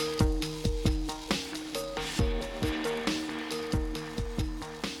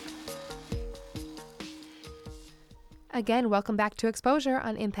 Again, welcome back to Exposure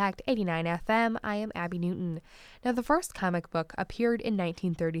on Impact 89 FM. I am Abby Newton. Now, the first comic book appeared in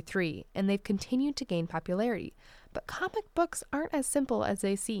 1933, and they've continued to gain popularity. But comic books aren't as simple as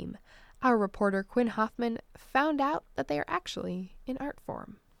they seem. Our reporter Quinn Hoffman found out that they are actually in art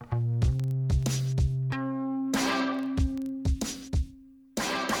form.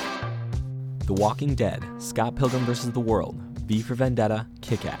 The Walking Dead, Scott Pilgrim vs. the World, V for Vendetta,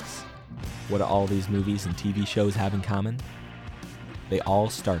 Kick-Ass. What do all these movies and TV shows have in common? They all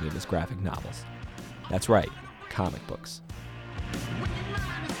started as graphic novels. That's right, comic books.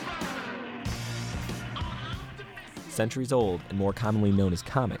 Centuries old and more commonly known as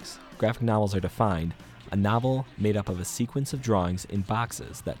comics, graphic novels are defined a novel made up of a sequence of drawings in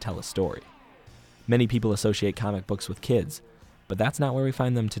boxes that tell a story. Many people associate comic books with kids, but that's not where we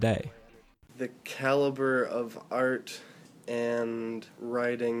find them today. The caliber of art and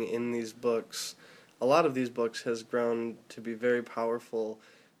writing in these books, a lot of these books has grown to be very powerful.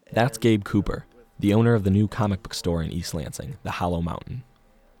 That's Gabe Cooper, the owner of the new comic book store in East Lansing, the Hollow Mountain.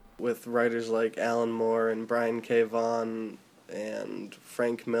 With writers like Alan Moore and Brian K. Vaughan and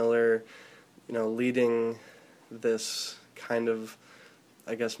Frank Miller, leading this kind of,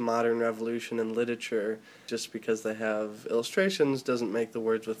 modern revolution in literature. Just because they have illustrations doesn't make the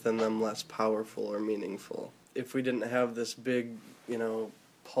words within them less powerful or meaningful. If we didn't have this big,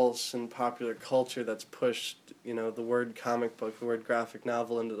 pulse in popular culture that's pushed, the word comic book, the word graphic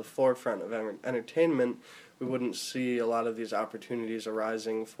novel into the forefront of entertainment, we wouldn't see a lot of these opportunities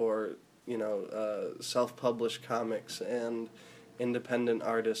arising for, self-published comics and independent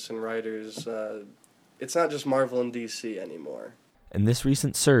artists and writers. It's not just Marvel and DC anymore. And this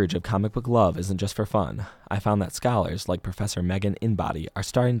recent surge of comic book love isn't just for fun. I found that scholars like Professor Megan Inbody are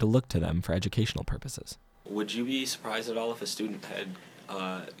starting to look to them for educational purposes. Would you be surprised at all if a student had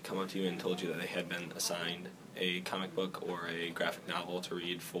come up to you and told you that they had been assigned a comic book or a graphic novel to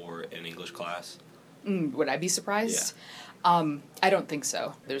read for an English class? Would I be surprised? Yeah. I don't think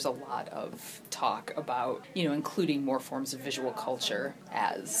so. There's a lot of talk about, including more forms of visual culture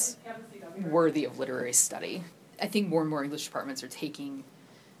as worthy of literary study. I think more and more English departments are taking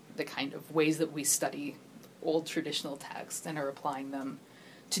the kind of ways that we study old traditional texts and are applying them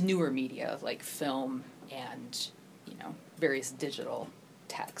to newer media like film and, various digital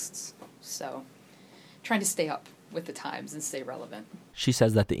texts. So trying to stay up with the times and stay relevant. She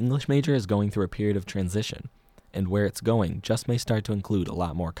says that the English major is going through a period of transition, and where it's going just may start to include a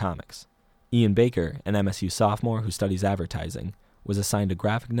lot more comics. Ian Baker, an MSU sophomore who studies advertising, was assigned a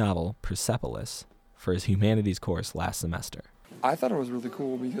graphic novel, Persepolis, for his humanities course last semester. I thought it was really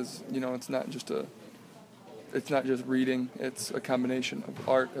cool because, it's not just reading, it's a combination of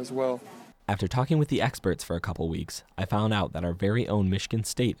art as well. After talking with the experts for a couple weeks, I found out that our very own Michigan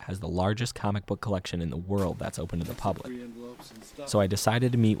State has the largest comic book collection in the world that's open to the public. So I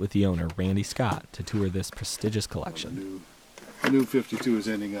decided to meet with the owner, Randy Scott, to tour this prestigious collection. The new 52 is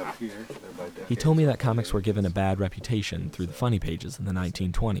ending up here. He told me that comics were given a bad reputation through the funny pages in the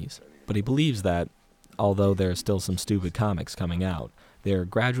 1920s, but he believes that, although there are still some stupid comics coming out, they are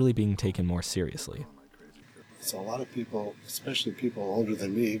gradually being taken more seriously. So a lot of people, especially people older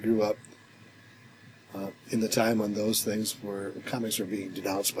than me, grew up in the time when those things were, comics were being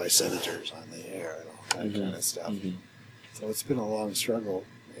denounced by senators on the air and all that kind of stuff. So it's been a long struggle,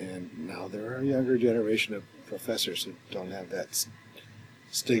 and now there are a younger generation of professors who don't have that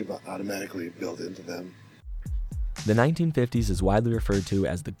stigma automatically built into them. The 1950s is widely referred to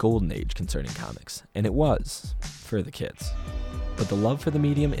as the golden age concerning comics, and it was, for the kids. But the love for the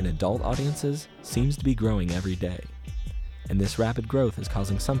medium in adult audiences seems to be growing every day. And this rapid growth is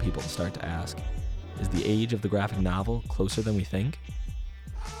causing some people to start to ask, is the age of the graphic novel closer than we think?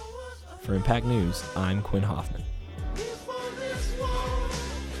 For Impact News, I'm Quinn Hoffman.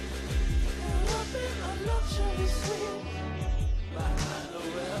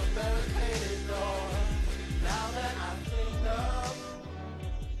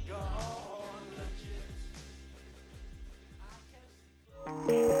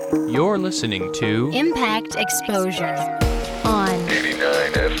 You're listening to Impact Exposure on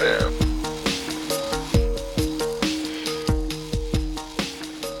 89 FM.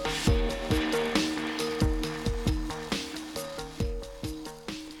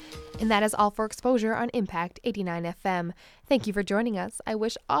 And that is all for Exposure on Impact 89 FM. Thank you for joining us. I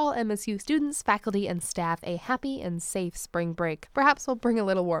wish all MSU students, faculty, and staff a happy and safe spring break. Perhaps we'll bring a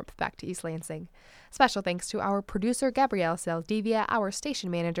little warmth back to East Lansing. Special thanks to our producer, Gabrielle Saldivia, our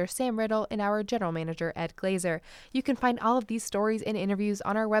station manager, Sam Riddle, and our general manager, Ed Glazer. You can find all of these stories and interviews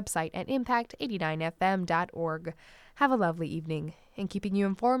on our website at impact89fm.org. Have a lovely evening. And keeping you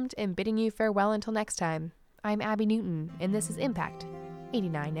informed and bidding you farewell until next time, I'm Abby Newton, and this is Impact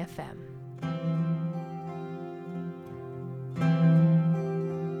 89 FM.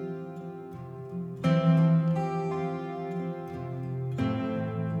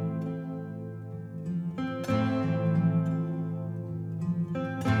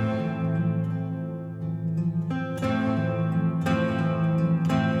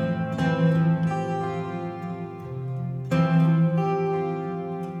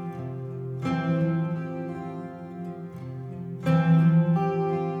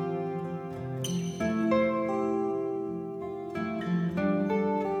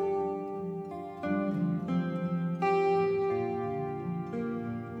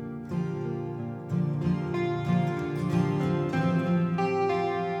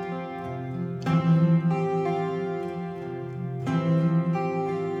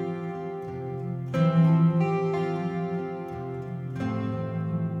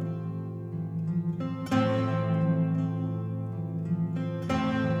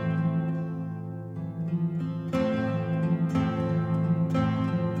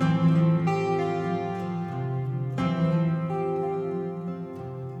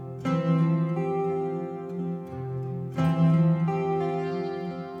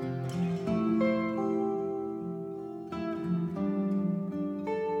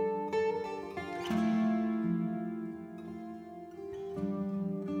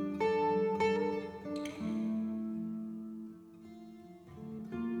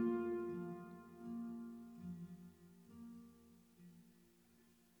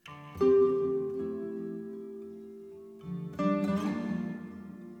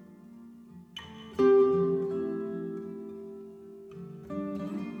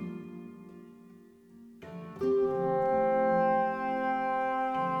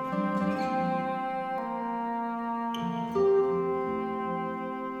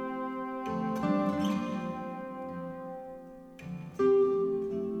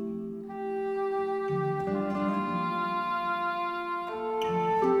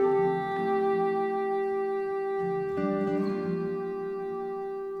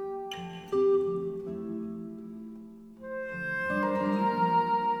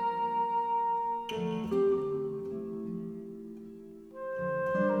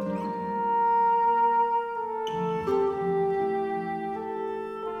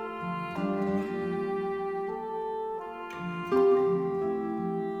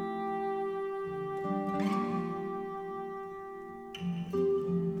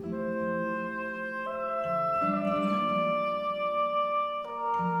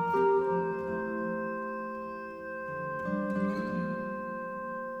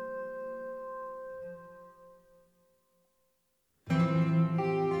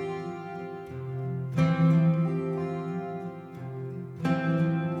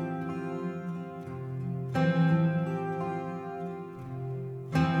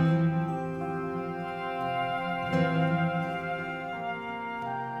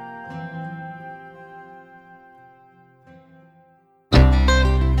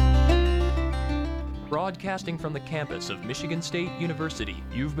 Broadcasting from the campus of Michigan State University,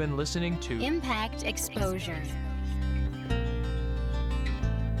 you've been listening to Impact Exposure.